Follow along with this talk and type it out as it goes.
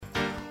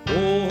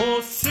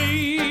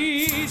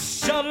Yossi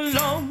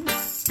Shalom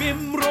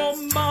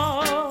Bimroman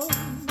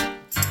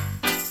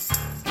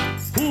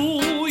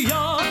Hu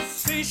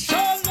Yossi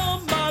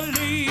Shalom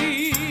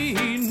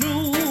Alinu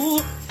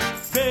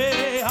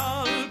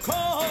Ve'al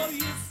Kol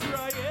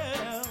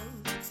Yisrael.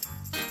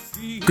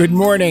 Good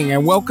morning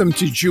and welcome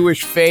to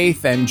Jewish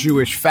Faith and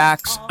Jewish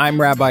Facts. I'm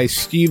Rabbi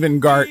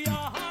Stephen Garten.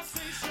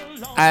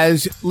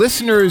 As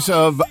listeners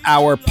of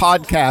our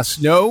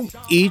podcast know,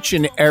 each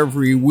and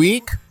every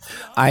week,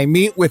 I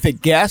meet with a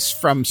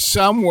guest from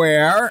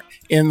somewhere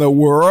in the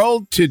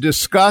world to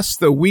discuss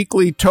the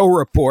weekly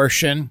Torah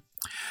portion.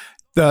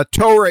 The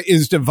Torah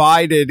is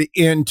divided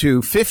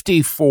into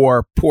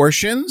 54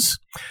 portions,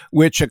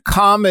 which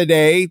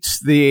accommodates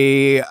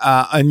the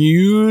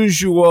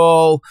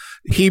unusual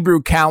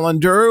Hebrew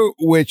calendar,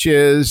 which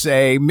is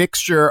a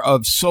mixture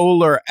of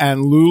solar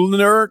and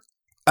lunar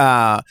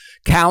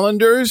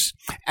calendars,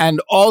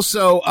 and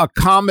also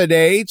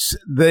accommodates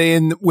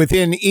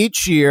within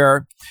each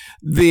year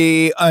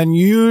the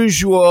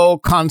unusual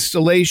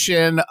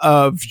constellation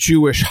of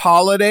Jewish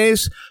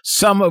holidays,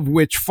 some of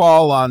which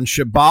fall on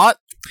Shabbat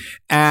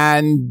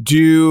and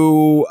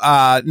do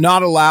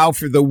not allow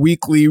for the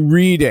weekly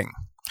reading.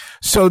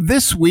 So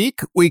this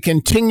week, we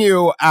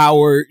continue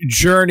our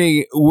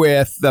journey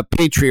with the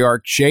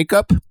patriarch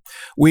Jacob.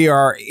 We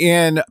are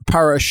in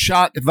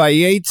Parashat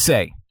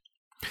Vayetze.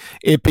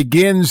 It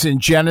begins in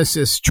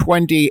Genesis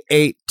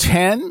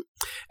 28:10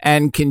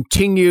 and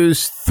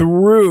continues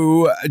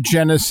through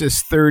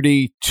Genesis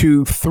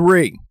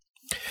 32:3.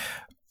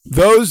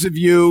 Those of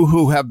you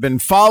who have been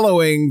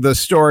following the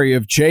story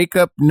of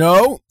Jacob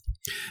know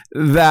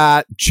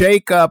that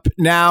Jacob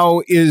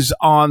now is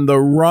on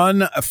the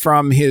run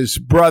from his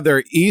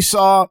brother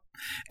Esau,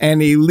 and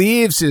he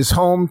leaves his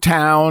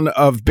hometown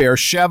of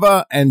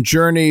Beersheba and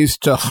journeys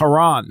to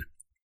Haran.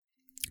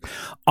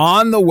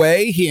 On the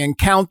way, he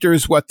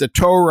encounters what the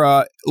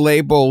Torah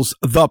labels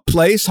the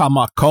place,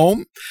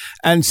 Hamakom,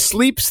 and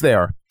sleeps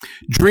there,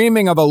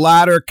 dreaming of a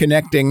ladder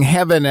connecting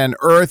heaven and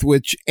earth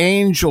with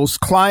angels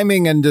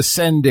climbing and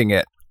descending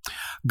it.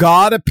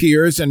 God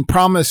appears and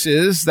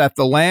promises that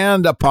the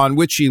land upon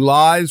which he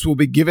lies will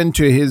be given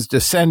to his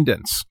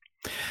descendants.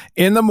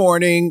 In the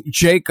morning,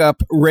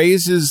 Jacob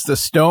raises the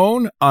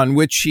stone on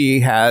which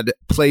he had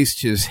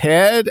placed his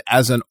head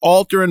as an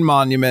altar and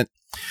monument,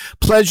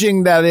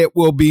 pledging that it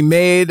will be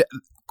made,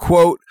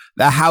 quote,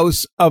 the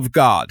house of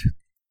God.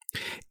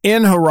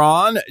 In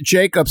Haran,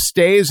 Jacob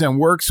stays and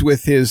works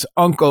with his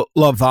uncle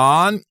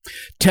Laban,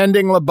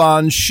 tending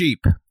Laban's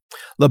sheep.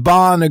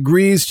 Laban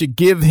agrees to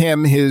give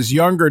him his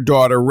younger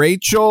daughter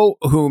Rachel,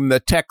 whom the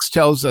text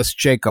tells us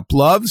Jacob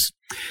loves,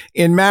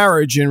 in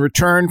marriage in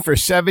return for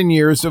 7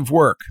 years of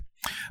work.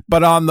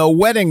 But on the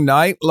wedding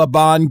night,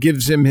 Laban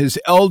gives him his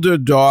elder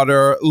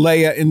daughter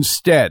Leah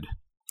instead.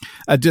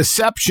 A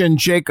deception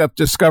Jacob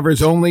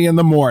discovers only in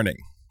the morning.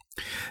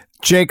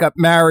 Jacob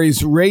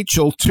marries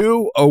Rachel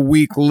too a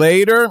week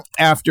later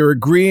after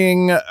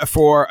agreeing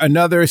for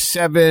another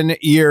 7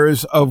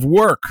 years of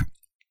work.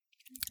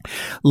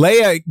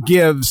 Leah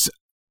gives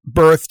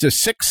birth to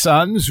 6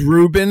 sons,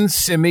 Reuben,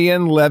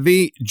 Simeon,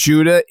 Levi,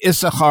 Judah,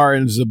 Issachar,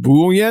 and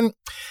Zebulun,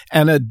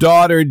 and a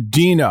daughter,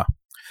 Dinah,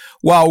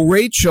 while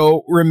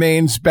Rachel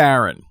remains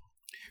barren.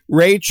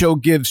 Rachel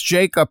gives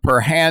Jacob her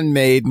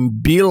handmaiden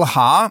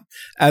Bilhah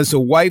as a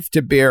wife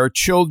to bear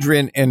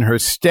children in her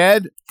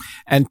stead,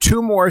 and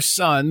 2 more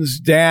sons,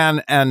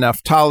 Dan and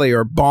Naphtali,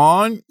 are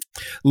born.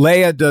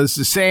 Leah does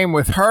the same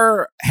with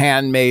her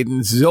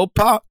handmaiden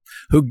Zilpah,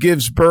 who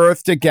gives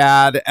birth to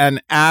Gad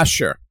and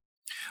Asher.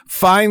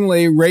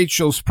 Finally,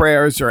 Rachel's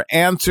prayers are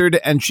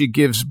answered, and she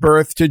gives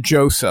birth to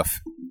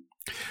Joseph.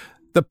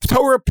 The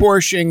Torah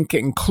portion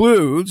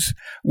concludes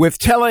with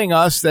telling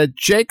us that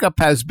Jacob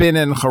has been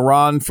in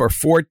Haran for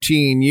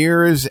 14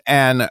 years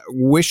and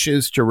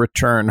wishes to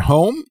return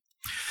home.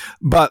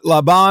 But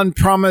Laban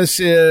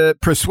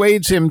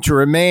persuades him to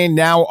remain,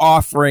 now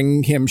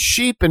offering him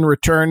sheep in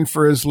return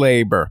for his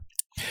labor.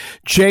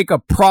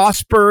 Jacob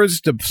prospers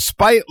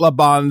despite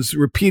Laban's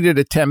repeated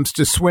attempts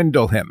to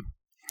swindle him.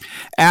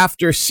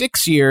 After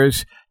 6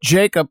 years,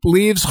 Jacob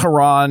leaves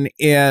Haran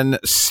in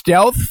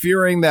stealth,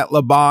 fearing that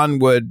Laban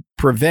would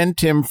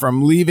prevent him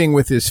from leaving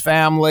with his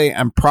family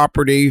and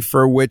property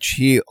for which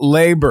he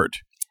labored.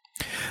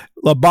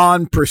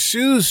 Laban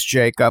pursues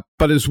Jacob,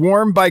 but is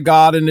warned by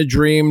God in a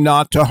dream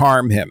not to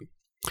harm him.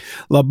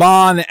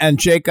 Laban and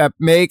Jacob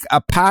make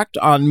a pact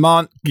on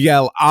Mount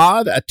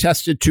Gilad,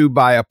 attested to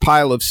by a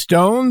pile of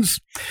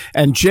stones,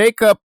 and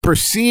Jacob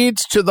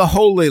proceeds to the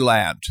Holy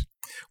Land,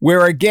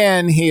 where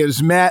again he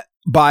is met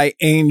by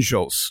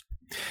angels.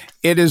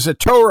 It is a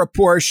Torah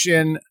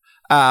portion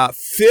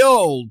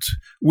filled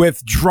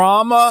with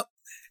drama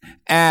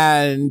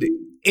and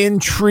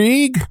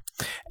intrigue.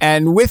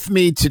 And with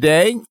me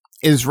today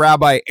is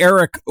Rabbi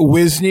Eric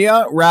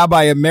Wisnia,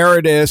 Rabbi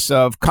Emeritus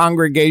of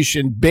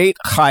Congregation Beit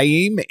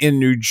Chaim in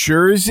New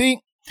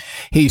Jersey.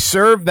 He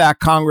served that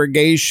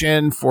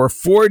congregation for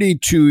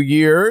 42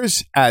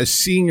 years as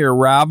senior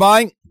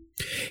rabbi.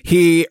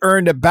 He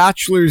earned a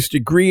bachelor's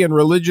degree in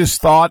religious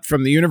thought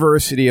from the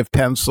University of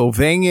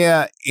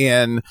Pennsylvania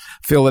in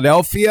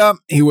Philadelphia.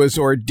 He was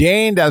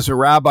ordained as a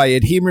rabbi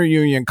at Hebrew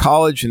Union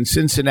College in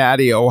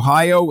Cincinnati,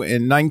 Ohio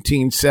in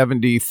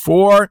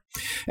 1974,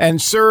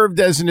 and served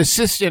as an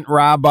assistant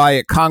rabbi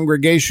at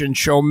Congregation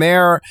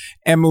Shomer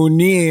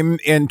Emunim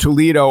in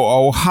Toledo,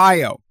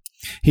 Ohio.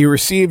 He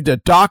received a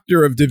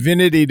Doctor of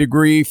Divinity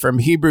degree from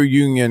Hebrew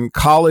Union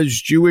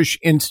College Jewish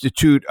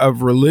Institute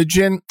of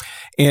Religion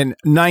in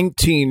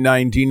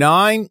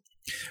 1999.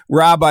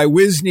 Rabbi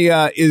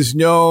Wisnia is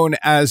known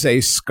as a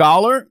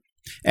scholar,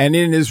 and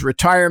in his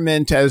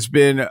retirement has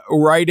been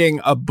writing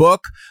a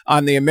book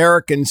on the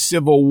American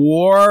Civil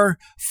War,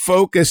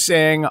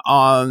 focusing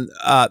on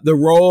the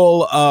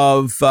role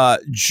of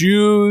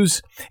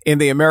Jews in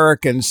the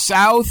American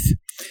South.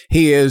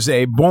 He is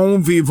a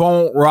bon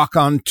vivant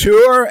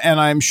raconteur, and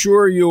I'm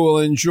sure you will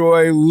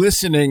enjoy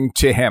listening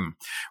to him.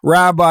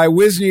 Rabbi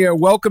Wisnia,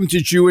 welcome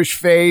to Jewish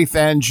Faith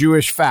and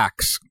Jewish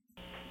Facts.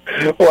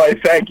 Well, I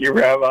thank you,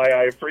 Rabbi.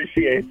 I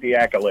appreciate the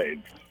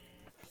accolades.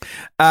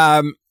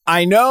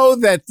 I know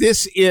that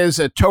this is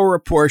a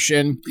Torah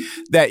portion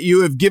that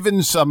you have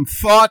given some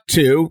thought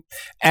to,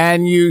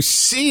 and you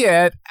see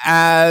it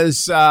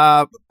as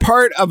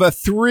part of a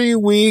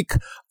 3-week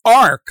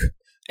arc,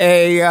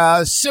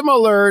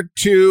 similar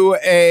to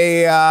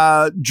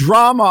a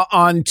drama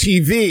on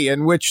TV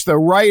in which the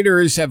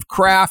writers have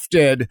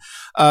crafted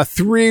a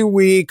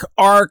 3-week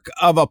arc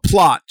of a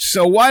plot.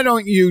 So why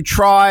don't you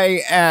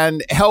try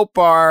and help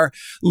our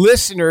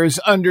listeners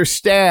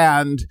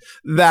understand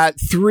that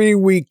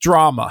 3-week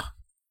drama?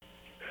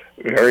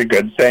 Very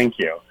good. Thank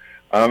you.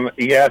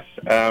 Yes,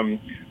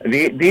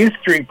 these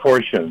 3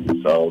 portions,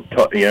 so,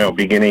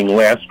 beginning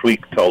last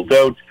week,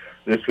 Toldot,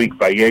 this week,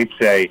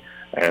 Vayetze,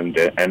 and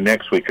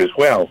next week as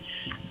well.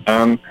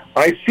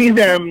 I see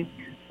them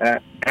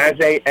as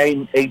a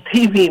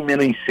TV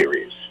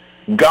miniseries.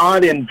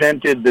 God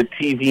invented the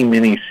TV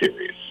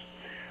miniseries,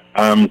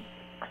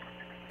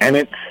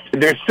 and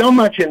there's so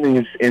much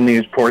in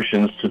these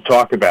portions to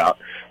talk about.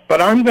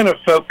 But I'm going to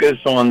focus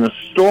on the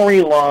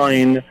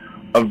storyline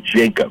of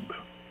Jacob,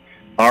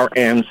 our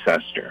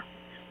ancestor,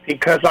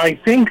 because I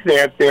think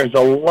that there's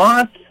a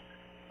lot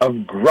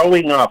of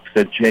growing up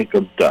that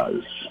Jacob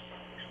does.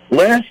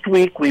 Last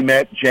week we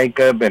met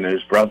Jacob and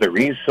his brother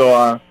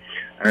Esau,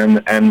 and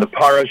the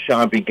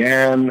parasha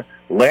began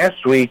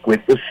last week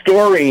with the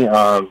story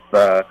of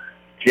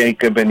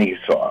Jacob and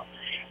Esau.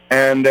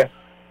 And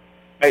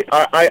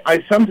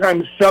I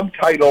sometimes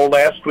subtitle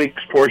last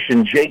week's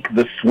portion Jake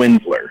the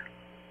Swindler,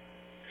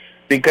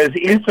 because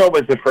Esau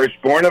was the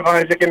firstborn of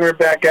Isaac and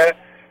Rebekah,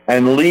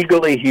 and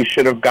legally he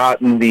should have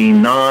gotten the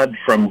nod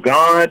from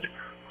God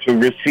to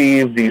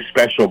receive the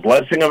special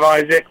blessing of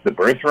Isaac, the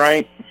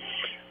birthright,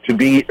 to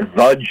be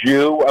the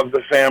Jew of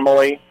the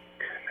family.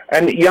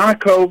 And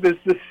Yaakov is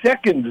the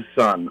second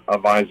son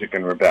of Isaac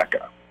and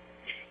Rebekah.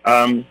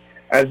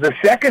 As the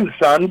second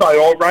son, by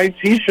all rights,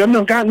 he shouldn't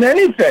have gotten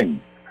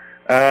anything.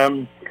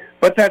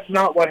 But that's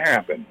not what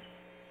happened.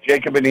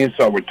 Jacob and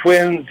Esau were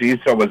twins.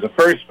 Esau was the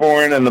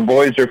firstborn, and the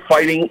boys are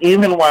fighting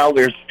even while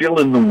they're still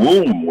in the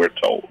womb, we're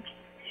told.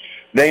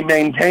 They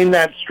maintain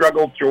that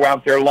struggle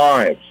throughout their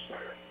lives.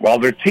 While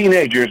they're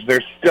teenagers,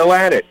 they're still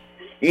at it,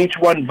 each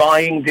one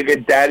vying to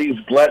get daddy's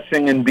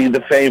blessing and be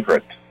the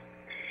favorite.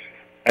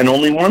 And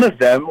only one of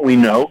them, we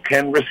know,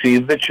 can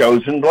receive the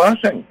chosen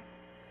blessing.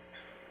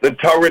 The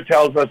Torah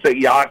tells us that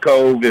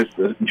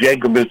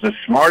Jacob is the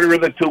smarter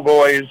of the 2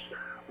 boys,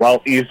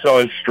 while Esau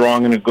is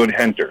strong and a good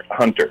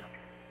hunter.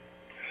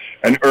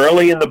 And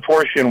early in the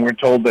portion, we're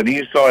told that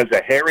Esau is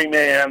a hairy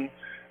man,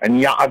 and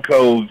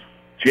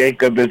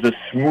Jacob is a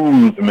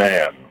smooth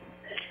man.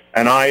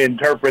 And I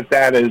interpret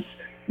that as,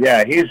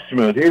 yeah, he's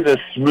smooth. He's a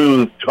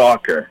smooth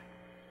talker.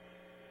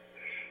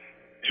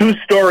 2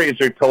 stories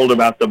are told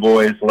about the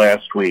boys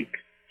last week.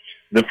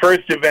 The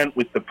first event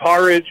with the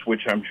porridge,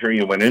 which I'm sure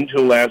you went into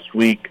last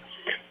week,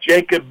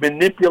 Jacob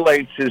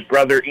manipulates his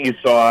brother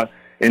Esau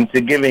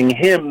into giving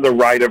him the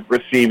right of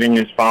receiving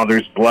his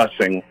father's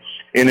blessing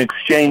in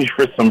exchange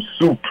for some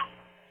soup.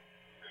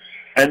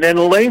 And then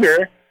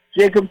later,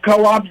 Jacob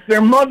co-opts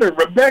their mother,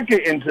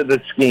 Rebekah, into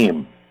the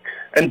scheme.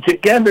 And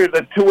together,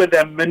 the 2 of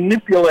them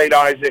manipulate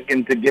Isaac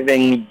into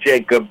giving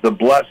Jacob the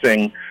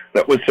blessing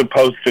that was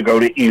supposed to go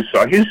to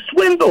Esau. He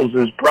swindles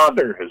his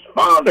brother, his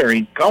father.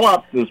 He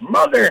co-opts his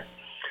mother.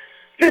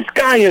 This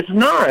guy is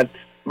not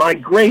my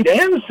great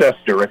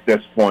ancestor at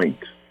this point.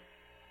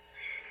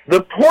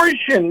 The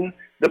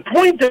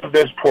point of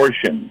this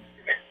portion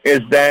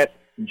is that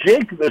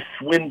Jake the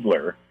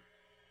Swindler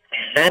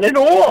had it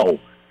all.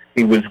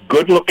 He was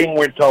good-looking,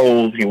 we're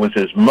told. He was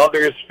his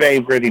mother's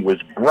favorite. He was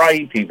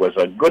bright. He was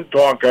a good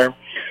talker.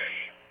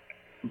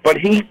 But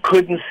he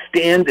couldn't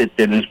stand it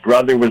that his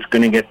brother was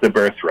going to get the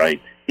birthright,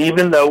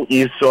 even though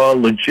Esau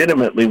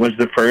legitimately was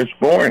the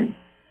firstborn.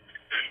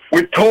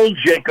 We're told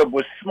Jacob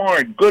was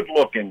smart,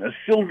 good-looking, a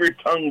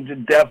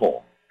silver-tongued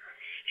devil.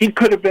 He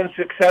could have been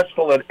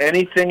successful at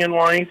anything in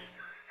life.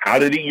 How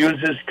did he use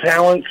his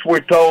talents, we're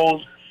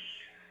told?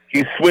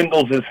 He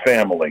swindles his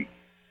family.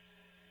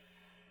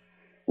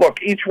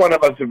 Look, each one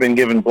of us have been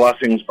given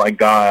blessings by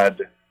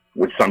God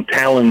with some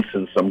talents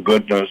and some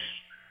goodness.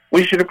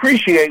 We should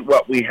appreciate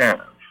what we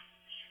have.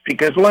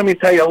 Because let me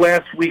tell you,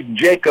 last week,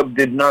 Jacob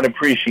did not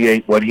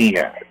appreciate what he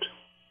had.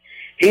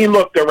 He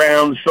looked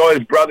around, saw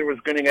his brother was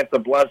going to get the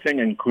blessing,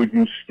 and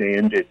couldn't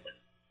stand it.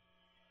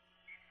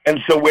 And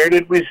so where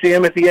did we see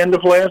him at the end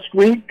of last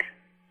week?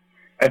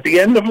 At the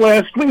end of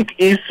last week,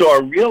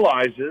 Esau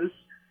realizes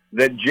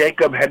that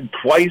Jacob had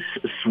twice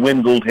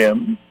swindled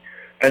him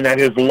and that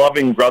his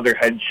loving brother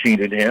had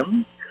cheated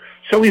him.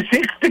 So he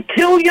seeks to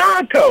kill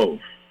Yaakov.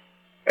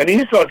 And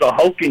Esau's a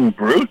hulking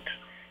brute.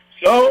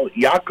 So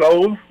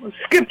Yaakov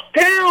skips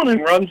town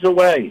and runs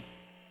away.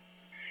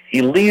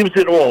 He leaves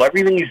it all,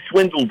 everything he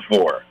swindled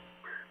for,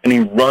 and he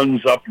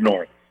runs up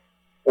north.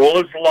 All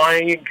his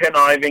lying and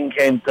conniving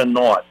came to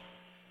naught.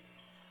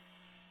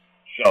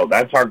 So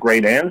that's our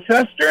great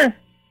ancestor?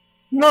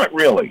 Not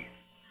really.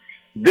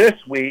 This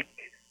week,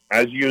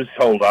 as you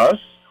told us,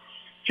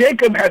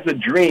 Jacob has a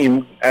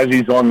dream as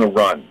he's on the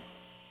run.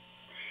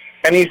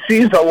 And he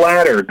sees a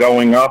ladder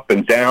going up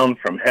and down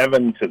from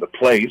heaven to the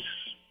place.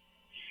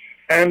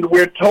 And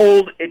we're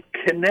told it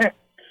connects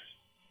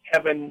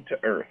heaven to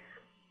earth.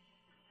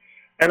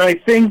 And I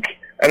think,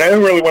 and I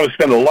don't really want to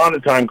spend a lot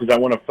of time because I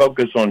want to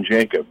focus on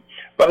Jacob,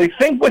 but I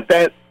think what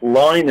that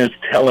line is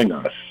telling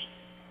us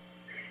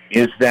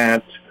is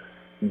that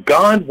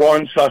God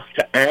wants us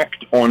to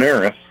act on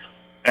earth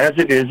as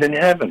it is in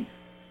heaven.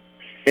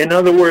 In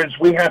other words,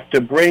 we have to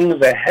bring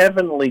the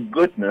heavenly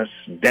goodness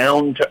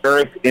down to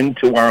earth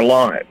into our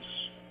lives.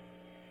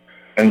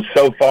 And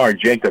so far,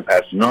 Jacob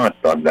has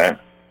not done that.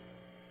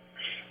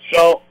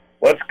 So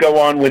let's go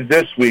on with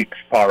this week's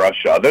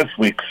parasha, this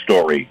week's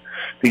story,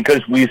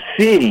 because we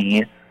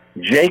see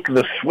Jake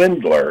the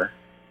swindler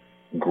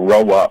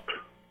grow up.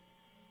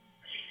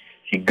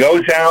 He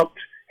goes out,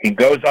 he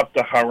goes up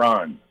to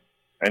Haran,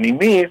 and he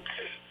meets,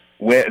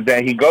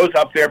 he goes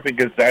up there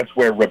because that's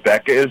where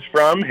Rebekah is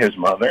from, his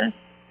mother,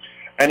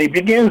 and he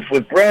begins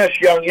with brash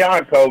young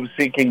Yaakov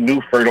seeking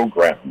new fertile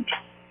ground.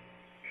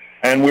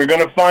 And we're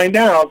going to find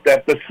out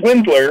that the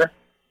swindler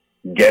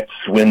gets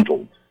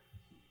swindled.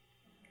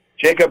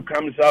 Jacob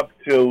comes up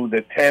to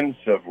the tents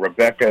of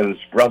Rebekah's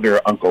brother,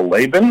 Uncle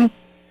Laban,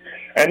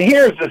 and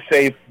here's a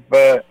safe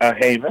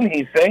haven,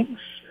 he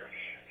thinks.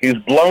 He's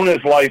blown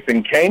his life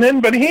in Canaan,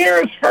 but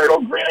here's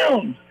fertile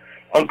ground.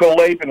 Uncle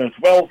Laban is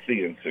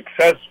wealthy and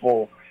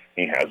successful.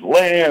 He has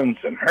lands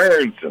and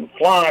herds and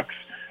flocks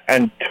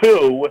and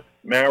 2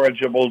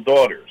 marriageable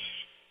daughters.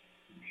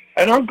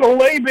 And Uncle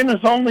Laban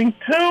is only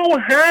too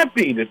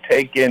happy to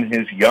take in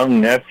his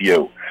young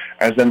nephew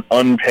as an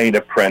unpaid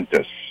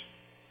apprentice.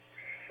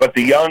 But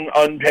the young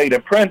unpaid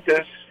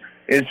apprentice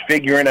is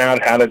figuring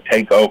out how to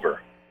take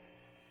over.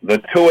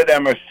 The 2 of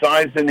them are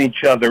sizing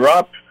each other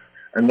up,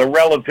 and the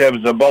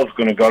relatives are both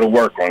going to go to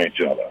work on each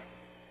other.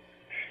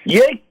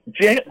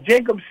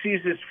 Jacob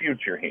sees his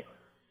future here.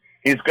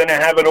 He's going to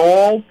have it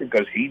all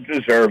because he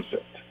deserves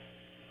it.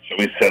 So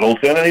he settles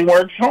in and he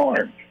works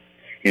hard.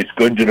 He's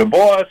good to the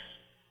boss.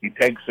 He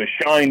takes a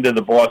shine to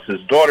the boss's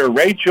daughter,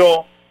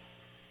 Rachel.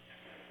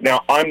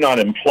 Now, I'm not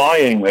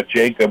implying that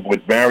Jacob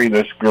would marry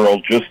this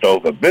girl just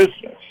over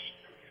business.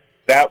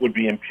 That would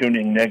be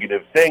impugning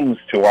negative things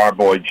to our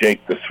boy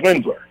Jake the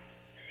swindler.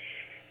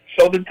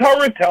 So the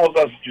Torah tells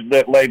us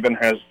that Laban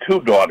has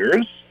 2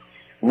 daughters.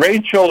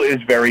 Rachel is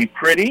very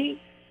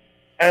pretty,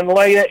 and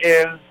Leah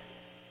is,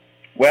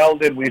 well,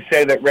 did we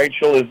say that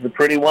Rachel is the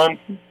pretty one?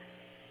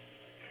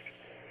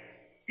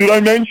 Did I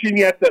mention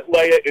yet that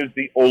Leah is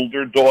the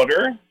older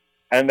daughter,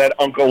 and that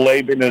Uncle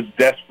Laban is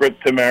desperate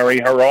to marry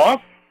her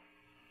off?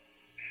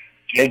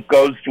 Jake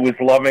goes to his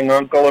loving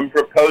uncle and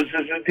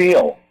proposes a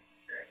deal.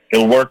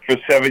 He'll work for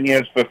 7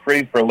 years for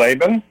free for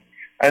Laban,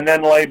 and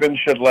then Laban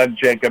should let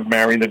Jacob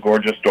marry the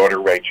gorgeous daughter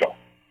Rachel.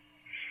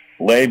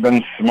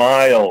 Laban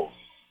smiles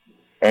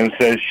and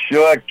says,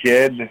 "Sure,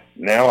 kid,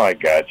 now I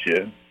got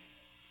you.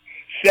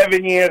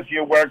 7 years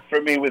you work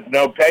for me with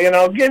no pay, and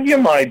I'll give you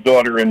my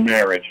daughter in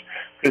marriage,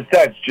 because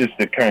that's just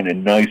the kind of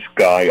nice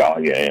guy I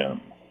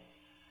am."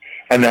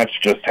 And that's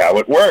just how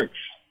it works.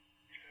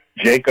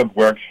 Jacob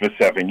works for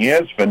 7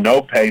 years for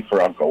no pay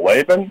for Uncle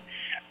Laban,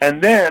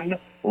 and then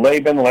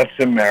Laban lets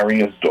him marry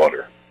his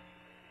daughter.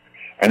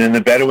 And in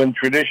the Bedouin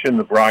tradition,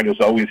 the bride is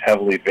always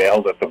heavily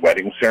veiled at the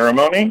wedding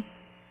ceremony.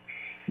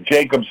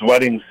 Jacob's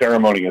wedding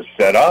ceremony is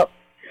set up.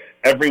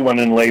 Everyone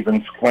in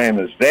Laban's clan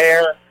is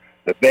there.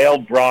 The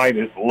veiled bride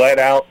is led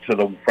out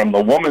from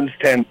the woman's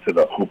tent to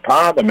the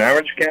huppah, the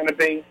marriage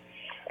canopy,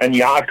 and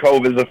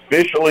Yaakov is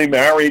officially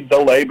married to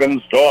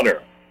Laban's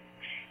daughter.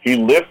 He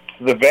lifts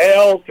the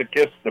veil to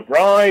kiss the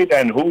bride,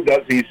 and who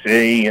does he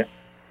see?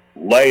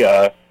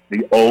 Leah,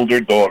 the older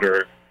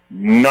daughter,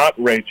 not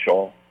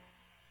Rachel,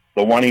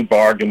 the one he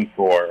bargained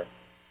for.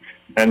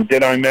 And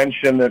did I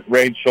mention that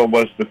Rachel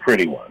was the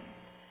pretty one?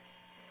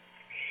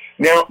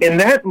 Now, in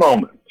that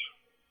moment,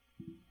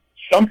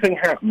 something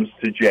happens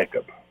to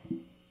Jacob.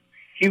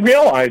 He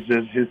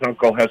realizes his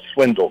uncle has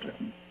swindled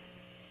him.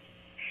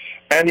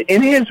 And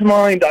in his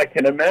mind, I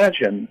can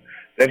imagine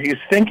that he's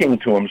thinking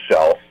to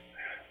himself,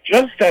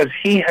 Just as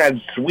he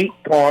had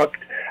sweet-talked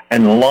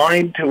and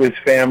lied to his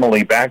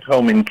family back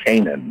home in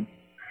Canaan,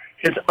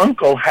 his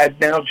uncle had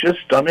now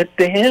just done it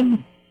to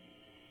him.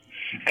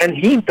 And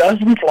he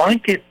doesn't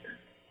like it.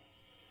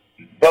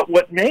 But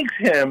what makes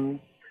him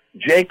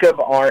Jacob,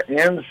 our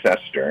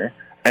ancestor,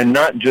 and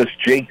not just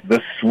Jake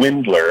the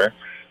swindler,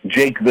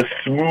 Jake the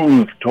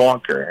smooth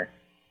talker,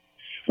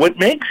 what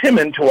makes him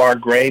into our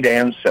great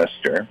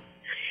ancestor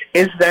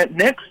is that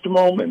next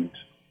moment,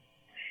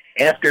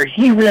 after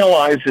he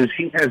realizes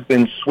he has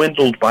been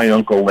swindled by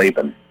Uncle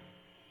Laban.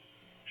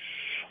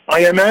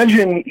 I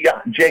imagine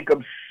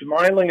Jacob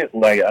smiling at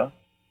Leah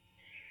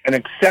and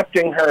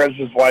accepting her as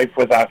his wife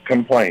without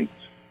complaint.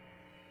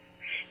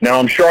 Now,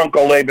 I'm sure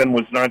Uncle Laban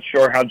was not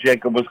sure how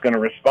Jacob was going to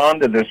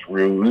respond to this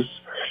ruse,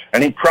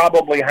 and he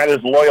probably had his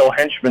loyal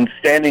henchmen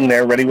standing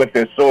there ready with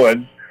their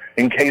swords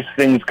in case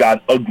things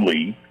got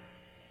ugly.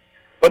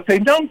 But they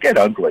don't get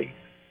ugly,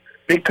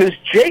 because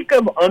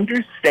Jacob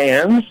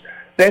understands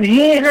that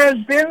he has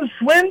been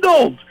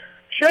swindled,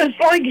 just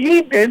like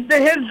he did to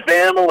his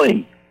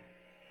family.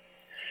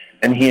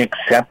 And he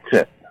accepts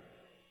it.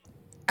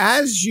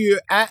 As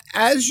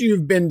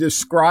you've been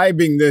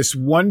describing this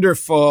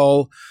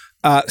wonderful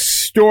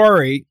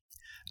story,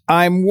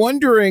 I'm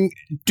wondering,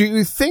 do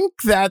you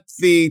think that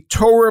the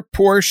Torah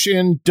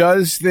portion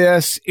does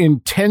this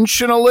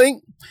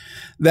intentionally?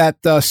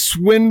 That the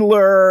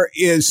swindler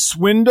is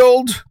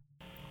swindled?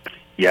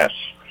 Yes,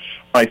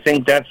 I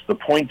think that's the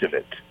point of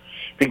it,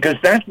 because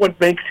that's what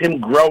makes him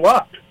grow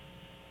up.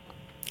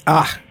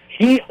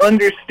 He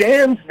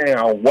understands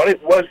now what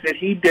it was that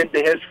he did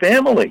to his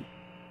family.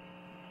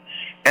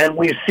 And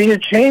we see a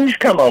change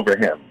come over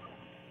him.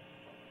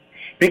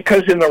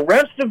 Because in the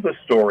rest of the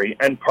story,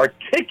 and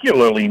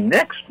particularly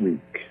next week,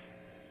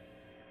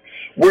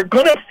 we're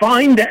going to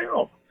find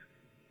out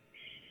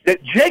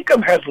that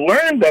Jacob has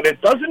learned that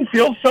it doesn't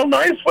feel so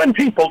nice when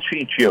people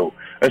cheat you,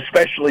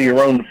 especially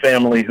your own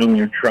family whom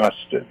you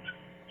trusted.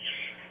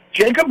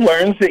 Jacob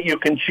learns that you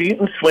can cheat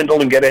and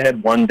swindle and get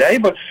ahead one day,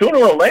 but sooner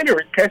or later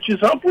it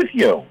catches up with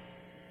you.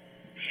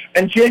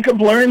 And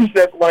Jacob learns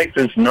that life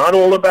is not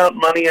all about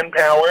money and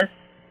power.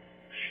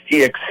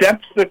 He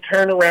accepts the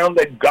turnaround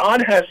that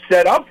God has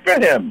set up for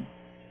him.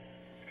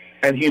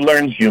 And he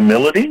learns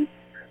humility,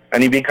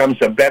 and he becomes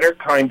a better,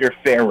 kinder,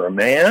 fairer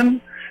man.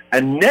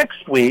 And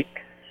next week,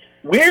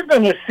 we're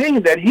going to see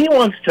that he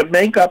wants to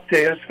make up to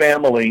his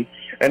family,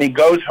 and he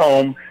goes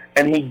home,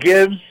 and he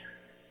gives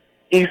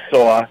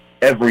Esau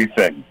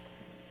everything.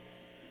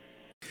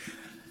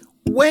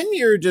 When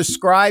you're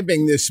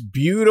describing this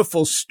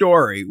beautiful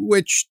story,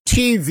 which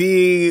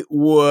TV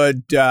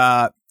would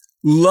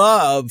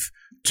love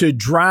to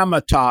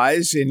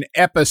dramatize in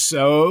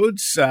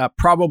episodes,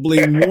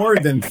 probably more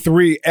than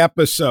 3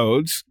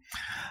 episodes,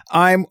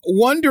 I'm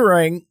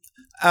wondering,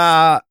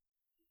 the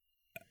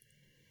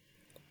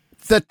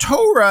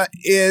Torah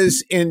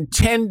is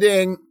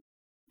intending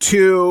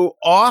to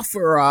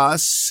offer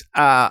us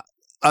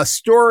a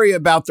story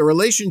about the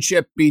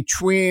relationship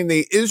between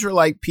the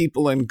Israelite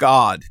people and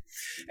God.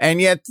 And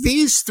yet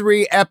these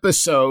 3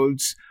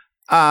 episodes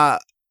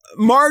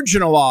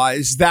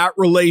marginalize that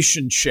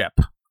relationship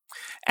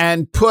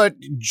and put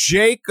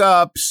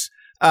Jacob's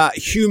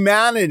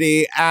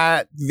humanity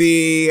at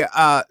the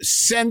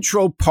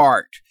central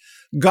part.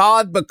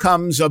 God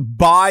becomes a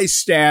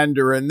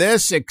bystander in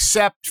this,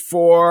 except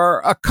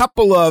for a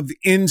couple of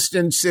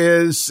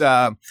instances,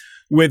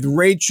 with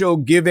Rachel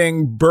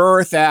giving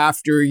birth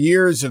after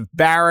years of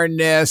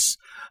barrenness,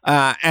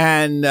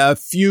 and a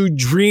few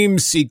dream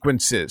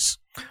sequences.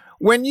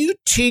 When you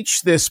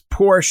teach this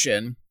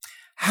portion,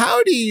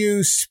 how do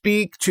you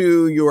speak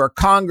to your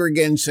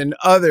congregants and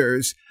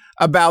others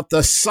about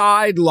the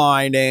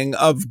sidelining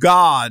of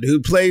God,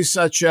 who plays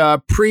such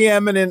a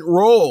preeminent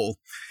role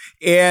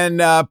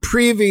in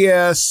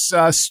previous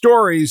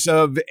stories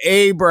of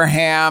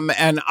Abraham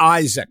and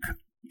Isaac?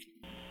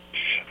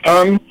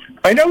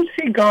 I don't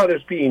see God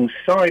as being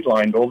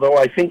sidelined, although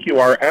I think you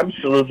are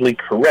absolutely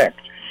correct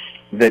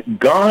that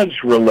God's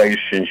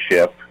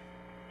relationship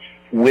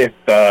with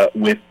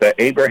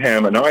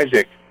Abraham and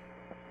Isaac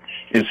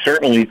is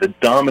certainly the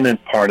dominant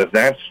part of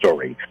that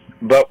story.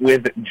 But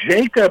with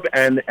Jacob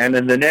and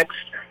in the next,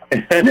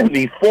 and in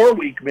the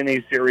 4-week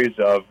miniseries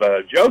of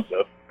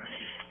Joseph,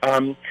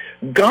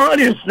 God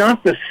is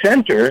not the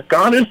center,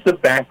 God is the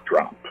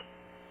backdrop.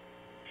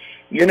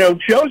 You know,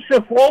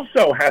 Joseph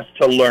also has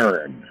to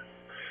learn.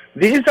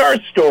 These are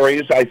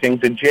stories, I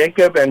think, that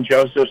Jacob and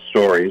Joseph's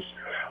stories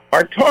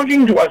are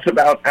talking to us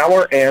about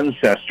our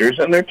ancestors,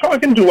 and they're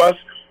talking to us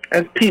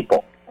as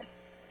people.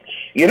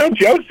 You know,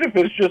 Joseph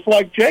is just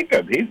like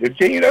Jacob.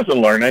 He doesn't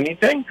learn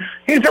anything.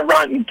 He's a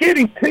rotten kid.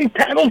 He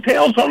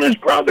tattletales on his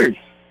brothers.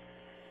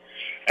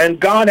 And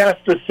God has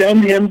to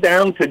send him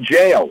down to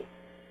jail,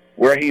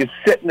 where he's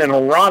sitting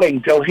and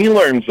rotting till he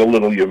learns a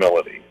little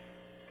humility.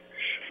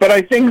 But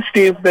I think,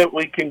 Steve, that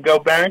we can go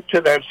back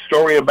to that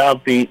story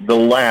about the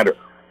ladder,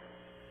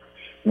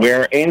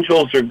 where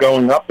angels are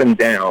going up and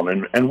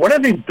down, and what are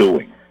they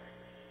doing?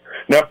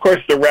 Now, of course,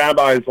 the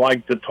rabbis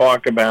like to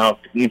talk about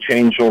each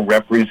angel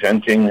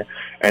representing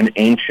an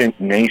ancient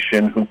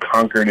nation who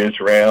conquered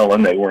Israel,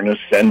 and they were an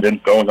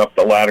ascendant going up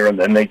the ladder, and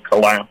then they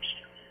collapsed.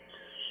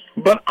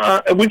 But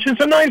which is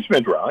a nice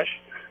midrash,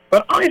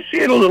 but I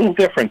see it a little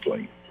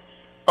differently.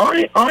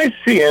 I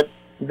see it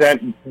that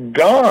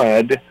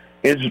God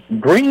is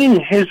bringing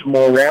his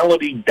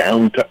morality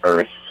down to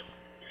earth.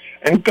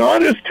 And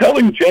God is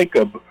telling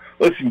Jacob,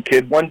 listen,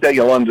 kid, one day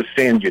you'll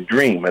understand your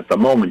dream. At the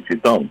moment, you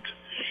don't.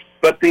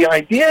 But the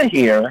idea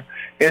here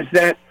is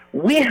that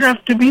we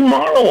have to be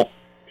moral,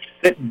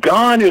 that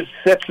God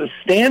sets a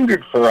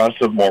standard for us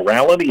of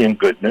morality and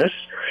goodness,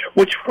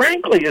 which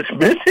frankly is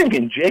missing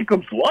in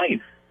Jacob's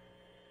life.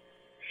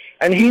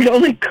 And he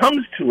only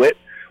comes to it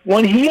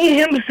when he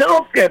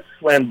himself gets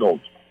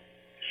swindled,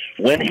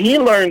 when he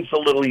learns a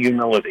little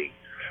humility,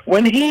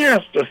 when he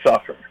has to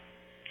suffer.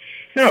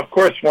 Now, of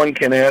course, one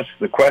can ask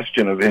the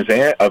question of his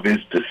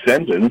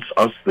descendants,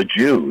 us the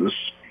Jews.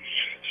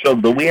 So,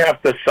 do we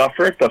have to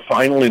suffer to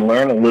finally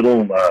learn a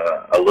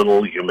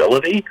little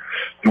humility?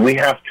 Do we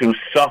have to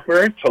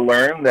suffer to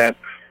learn that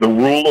the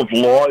rule of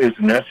law is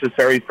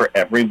necessary for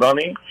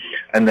everybody,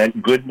 and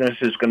that goodness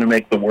is going to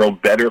make the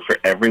world better for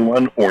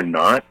everyone, or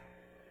not?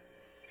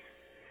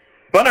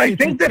 But I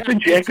think that the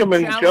Jacob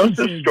and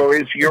Joseph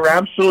stories, you're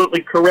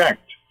absolutely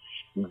correct.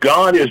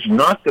 God is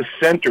not the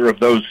center of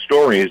those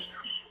stories.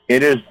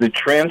 It is the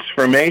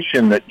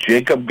transformation that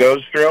Jacob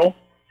goes through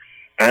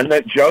and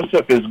that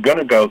Joseph is going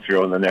to go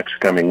through in the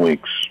next coming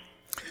weeks.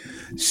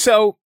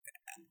 So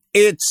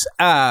it's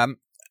an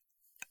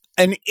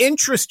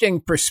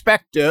interesting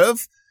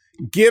perspective,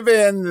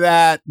 given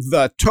that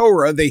the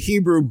Torah, the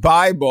Hebrew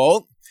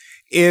Bible,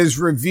 is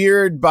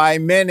revered by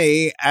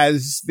many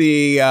as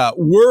the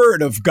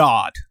Word of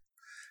God.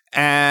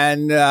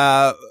 And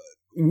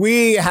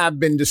we have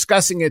been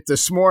discussing it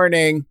this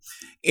morning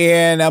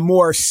in a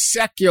more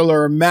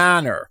secular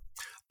manner.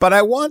 But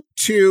I want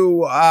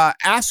to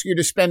ask you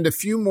to spend a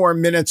few more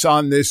minutes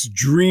on this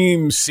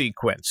dream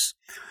sequence,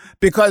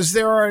 because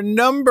there are a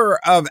number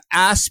of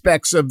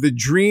aspects of the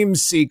dream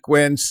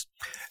sequence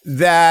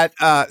that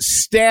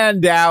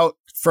stand out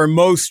for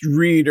most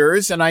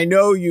readers. And I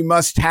know you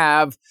must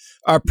have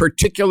a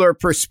particular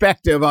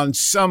perspective on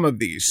some of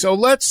these. So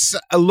let's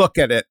look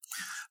at it.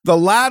 The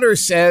ladder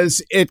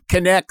says it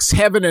connects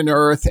heaven and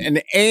earth,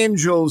 and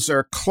angels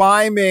are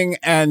climbing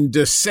and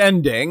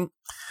descending.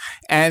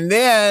 And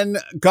then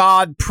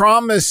God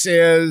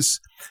promises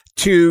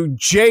to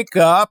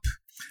Jacob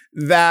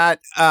that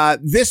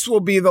this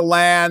will be the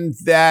land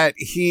that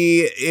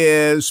he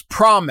is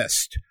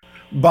promised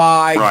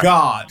by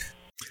God.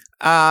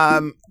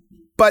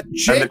 But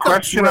Jacob, and the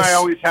question I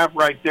always have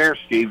right there,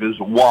 Steve, is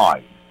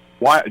why?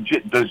 Why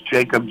does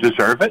Jacob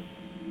deserve it?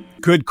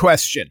 Good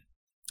question.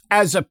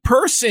 As a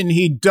person,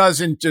 he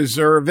doesn't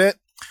deserve it.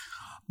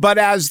 But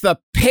as the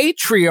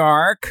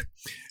patriarch,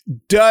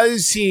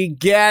 does he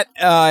get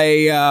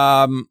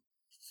a,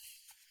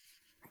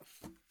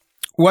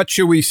 what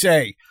should we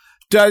say?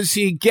 Does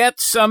he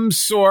get some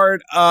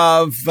sort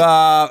of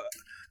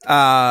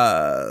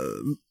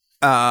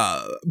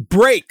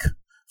break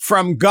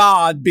from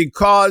God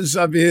because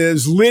of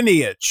his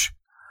lineage?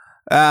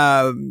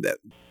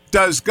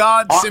 Does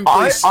God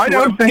simply... I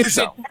don't think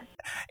so.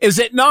 Is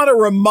it not a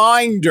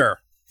reminder?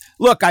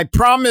 Look, I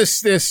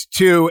promised this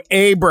to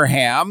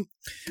Abraham.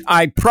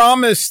 I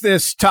promised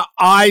this to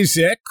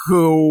Isaac,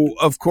 who,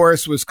 of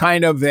course, was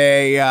kind of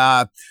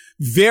a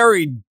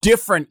very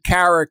different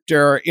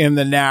character in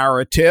the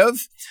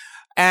narrative.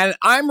 And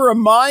I'm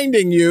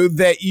reminding you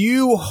that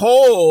you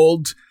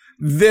hold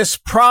this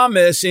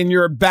promise in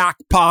your back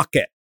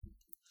pocket.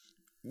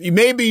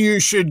 Maybe you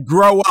should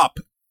grow up.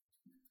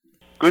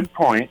 Good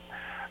point.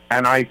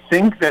 And I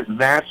think that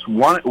that's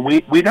one,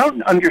 we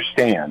don't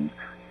understand,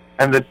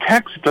 and the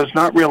text does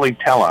not really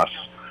tell us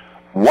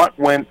what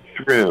went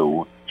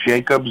through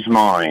Jacob's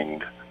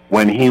mind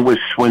when he was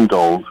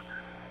swindled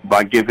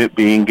by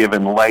being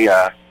given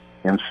Leah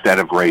instead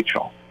of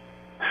Rachel.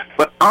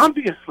 But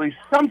obviously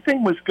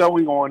something was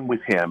going on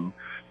with him,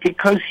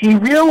 because he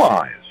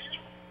realized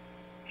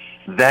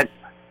that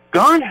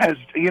God has,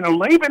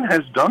 Laban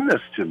has done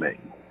this to me.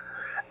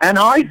 And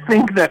I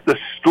think that the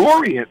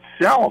story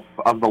itself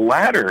of the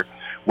ladder,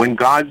 when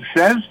God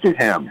says to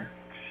him,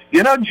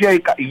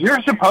 Jacob,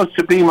 you're supposed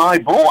to be my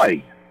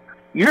boy.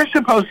 You're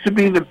supposed to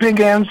be the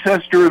big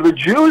ancestor of the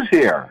Jews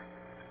here.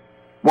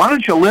 Why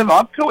don't you live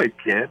up to it,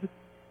 kid?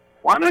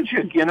 Why don't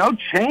you,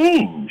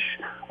 change?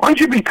 Why don't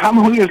you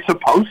become who you're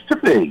supposed to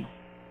be?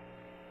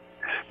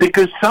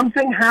 Because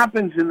something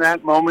happens in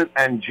that moment,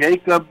 and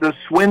Jacob the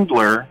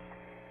swindler,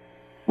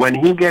 when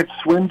he gets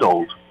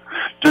swindled,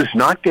 does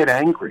not get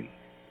angry,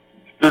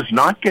 does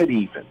not get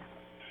even.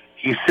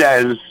 He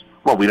says,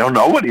 well, we don't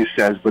know what he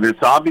says, but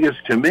it's obvious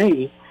to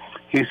me.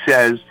 He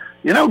says,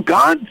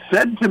 God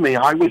said to me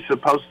I was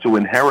supposed to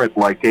inherit,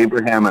 like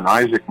Abraham and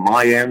Isaac,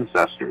 my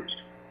ancestors.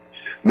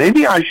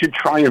 Maybe I should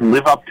try and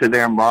live up to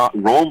their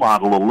role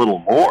model a little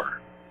more.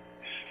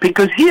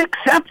 Because he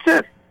accepts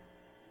it.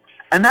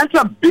 And that's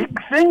a big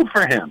thing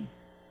for him.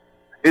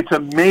 It's a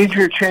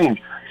major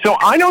change. So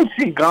I don't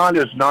see God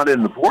as not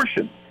in the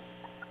portion.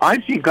 I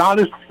see God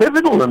as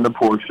pivotal in the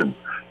portion.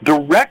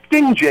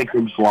 directing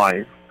Jacob's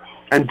life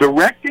and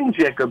directing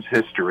Jacob's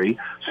history,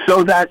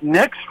 so that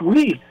next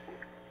week,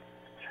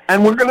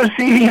 and we're going to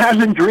see he has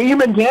a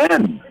dream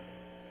again.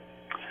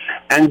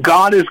 And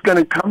God is going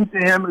to come to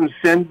him and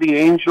send the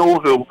angel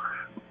who,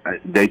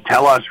 they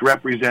tell us,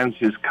 represents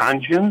his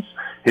conscience,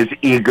 his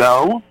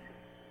ego.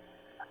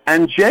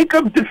 And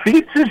Jacob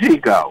defeats his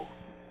ego.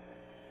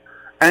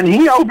 And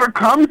he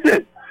overcomes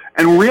it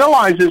and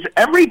realizes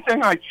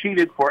everything I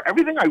cheated for,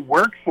 everything I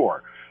worked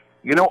for,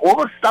 all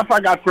the stuff I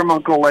got from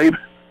Uncle Laban,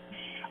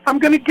 I'm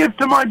going to give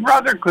to my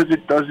brother because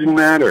it doesn't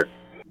matter.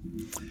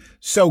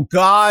 So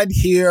God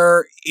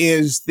here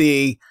is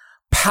the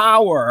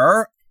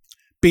power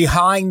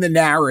behind the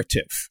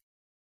narrative.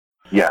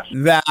 Yes.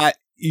 That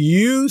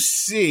you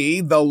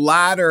see the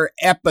latter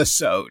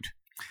episode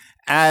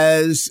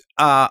as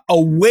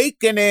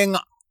awakening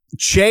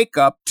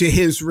Jacob to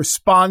his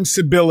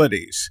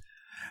responsibilities.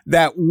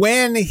 That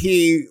when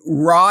he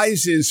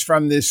rises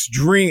from this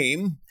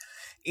dream,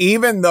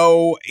 even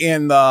though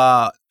in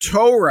the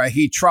Torah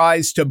he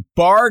tries to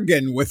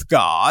bargain with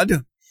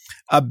God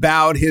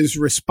about his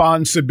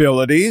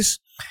responsibilities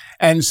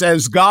and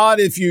says, God,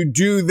 if you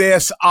do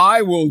this,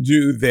 I will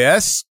do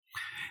this.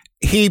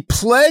 He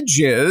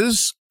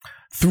pledges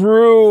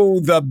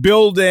through the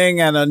building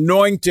and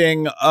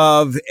anointing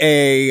of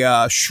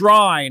a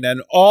shrine,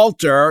 an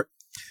altar,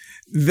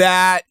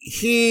 that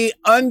he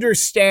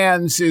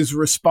understands his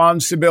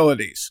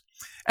responsibilities.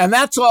 And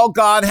that's all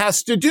God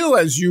has to do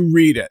as you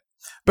read it,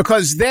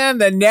 because then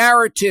the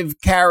narrative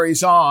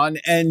carries on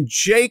and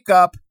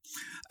Jacob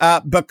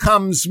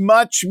becomes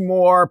much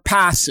more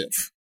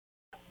passive.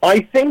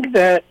 I think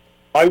that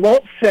I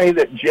won't say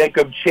that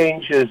Jacob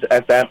changes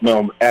at that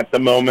moment, at the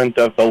moment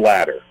of the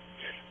ladder.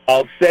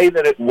 I'll say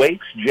that it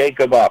wakes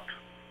Jacob up,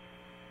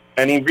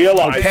 and he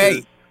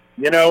realizes,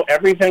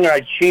 everything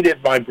I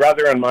cheated my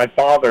brother and my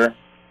father,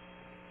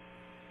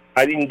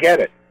 I didn't get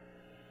it.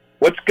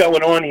 What's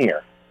going on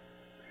here?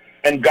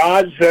 And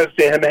God says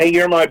to him, hey,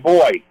 you're my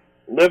boy.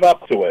 Live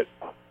up to it.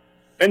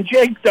 And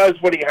Jake does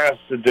what he has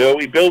to do.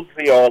 He builds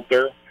the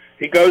altar.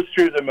 He goes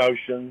through the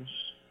motions.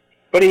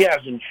 But he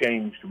hasn't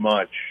changed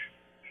much.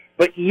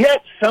 But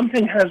yet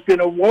something has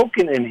been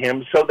awoken in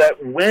him so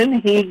that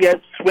when he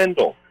gets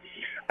swindled,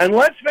 and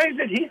let's face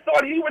it, he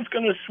thought he was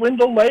going to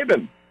swindle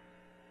Laban.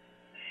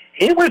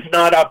 He was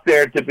not up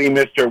there to be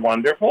Mr.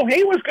 Wonderful.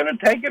 He was going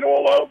to take it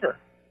all over.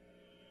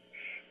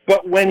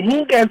 But when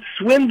he gets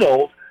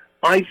swindled,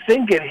 I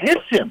think it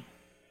hits him.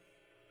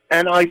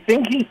 And I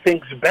think he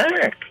thinks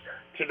back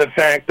to the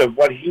fact of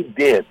what he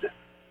did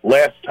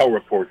last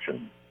Torah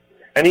portion.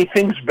 And he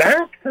thinks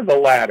back to the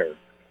ladder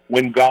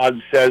when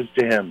God says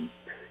to him,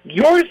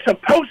 you're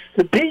supposed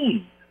to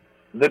be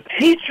the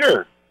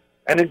teacher,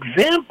 an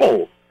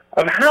example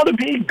of how to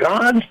be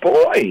God's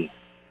boy.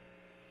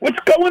 What's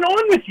going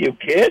on with you,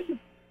 kid? And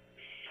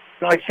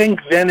I think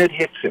then it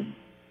hits him.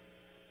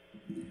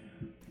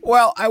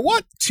 Well, I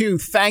want to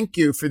thank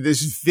you for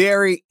this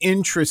very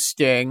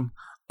interesting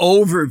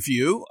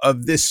overview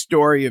of this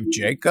story of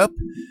Jacob.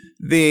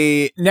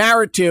 The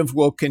narrative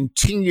will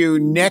continue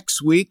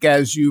next week,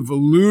 as you've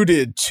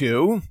alluded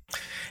to.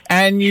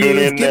 And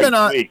you've given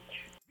us...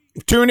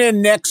 Tune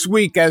in next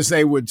week, as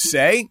they would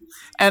say.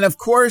 And of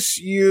course,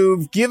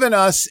 you've given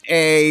us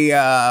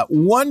a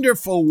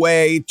wonderful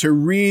way to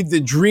read the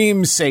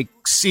dream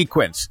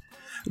sequence,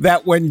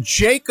 that when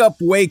Jacob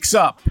wakes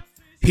up,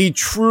 he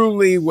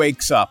truly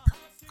wakes up.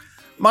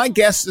 My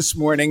guest this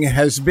morning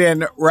has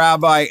been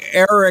Rabbi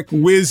Eric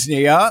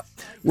Wisnia,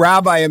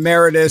 Rabbi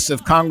Emeritus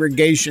of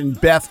Congregation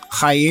Beth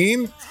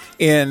Chaim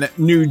in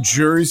New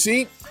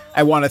Jersey.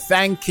 I want to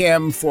thank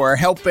him for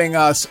helping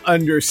us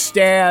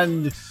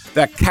understand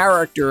the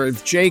character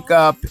of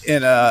Jacob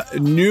in a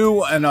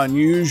new and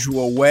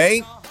unusual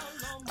way.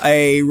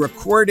 A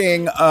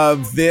recording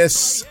of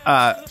this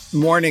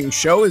morning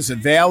show is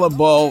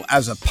available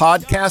as a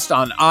podcast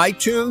on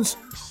iTunes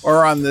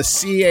or on the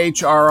chri.ca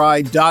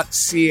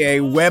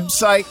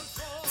website.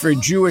 For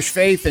Jewish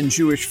Faith and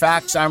Jewish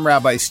Facts, I'm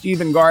Rabbi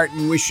Stephen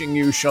Garten, wishing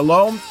you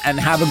shalom and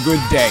have a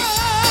good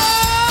day.